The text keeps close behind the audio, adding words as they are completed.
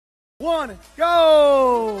1,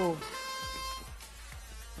 go!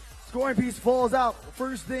 Scoring piece falls out.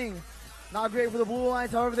 First thing, not great for the Blue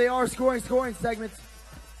Alliance. However, they are scoring segments.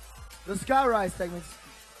 The Skyrise segments.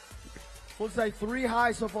 Looks like 3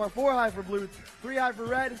 high so far. 4 high for Blue, 3 high for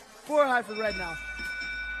Red, 4 high for Red now.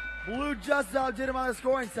 Blue just outdid him on the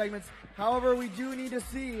scoring segments. However, we do need to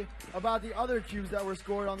see about the other cubes that were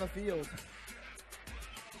scored on the field.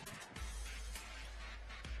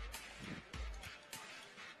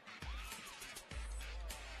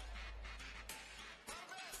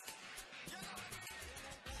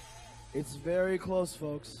 It's very close,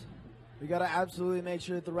 folks. We gotta absolutely make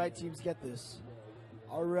sure that the right teams get this.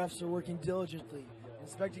 Our refs are working diligently,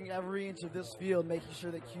 inspecting every inch of this field, making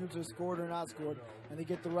sure that cubes are scored or not scored, and they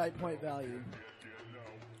get the right point value.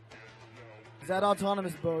 That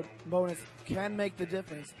autonomous bonus can make the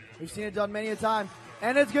difference. We've seen it done many a time,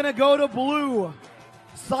 and it's gonna go to Blue.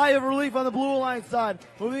 Sigh of relief on the Blue Alliance side.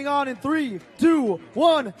 Moving on in 3, 2,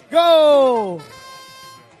 1, go!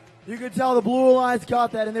 You could tell the Blue Alliance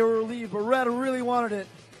got that and they were relieved, but Red really wanted it.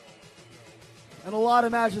 In a lot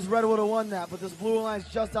of matches, Red would have won that, but this Blue Alliance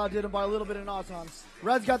just outdid him by a little bit in Auton.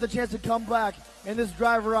 Red's got the chance to come back in this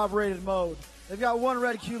driver-operated mode. They've got 1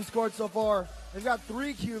 red cube scored so far. They've got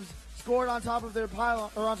 3 cubes scored on top of their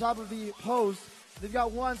pylon, or on top of the post. They've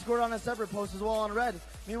got 1 scored on a separate post as well on Red.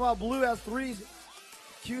 Meanwhile, Blue has 3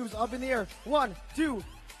 cubes up in the air. 1, 2,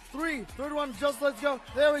 3. Third one, just let's go.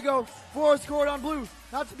 There we go. 4 scored on Blue.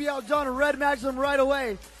 Not to be outdone, Red matched them right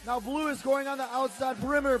away. Now Blue is scoring on the outside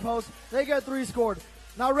perimeter post. They get 3 scored.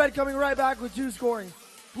 Now Red coming right back with 2 scoring.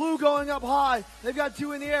 Blue going up high. They've got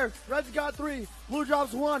 2 in the air. Red's got 3. Blue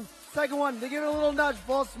drops 1. Second one, they give it a little nudge.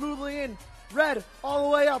 Falls smoothly in. Red all the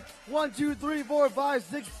way up. 1, 2, 3, 4, 5,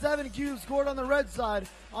 6, 7 cubes scored on the Red side.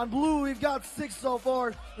 On Blue, we've got 6 so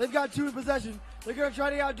far. They've got 2 in possession. They're going to try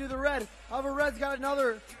to outdo the Red. However, Red's got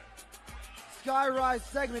another Skyrise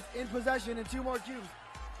segment in possession and 2 more cubes.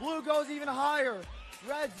 Blue goes even higher.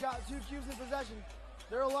 Red's got 2 cubes in possession.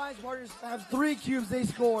 Their alliance partners have 3 cubes they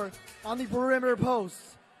score on the perimeter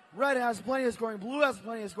posts. Red has plenty of scoring. Blue has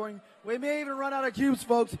plenty of scoring. We may even run out of cubes,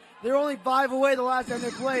 folks. They're only 5 away the last time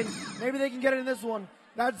they played. Maybe they can get it in this one.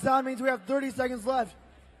 That sound means we have 30 seconds left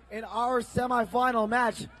in our semifinal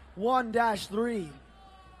match 1-3.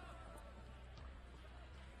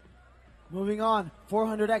 Moving on,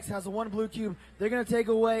 400X has a 1 blue cube. They're going to take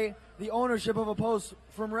away the ownership of a post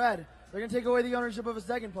from Red. They're going to take away the ownership of a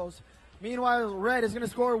second post. Meanwhile, Red is going to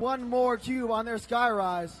score 1 more cube on their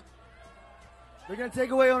Skyrise. They're going to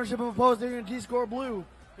take away ownership of a post. They're going to G-score Blue.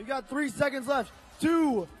 We've got 3 seconds left.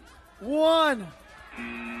 2, 1.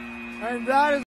 And that is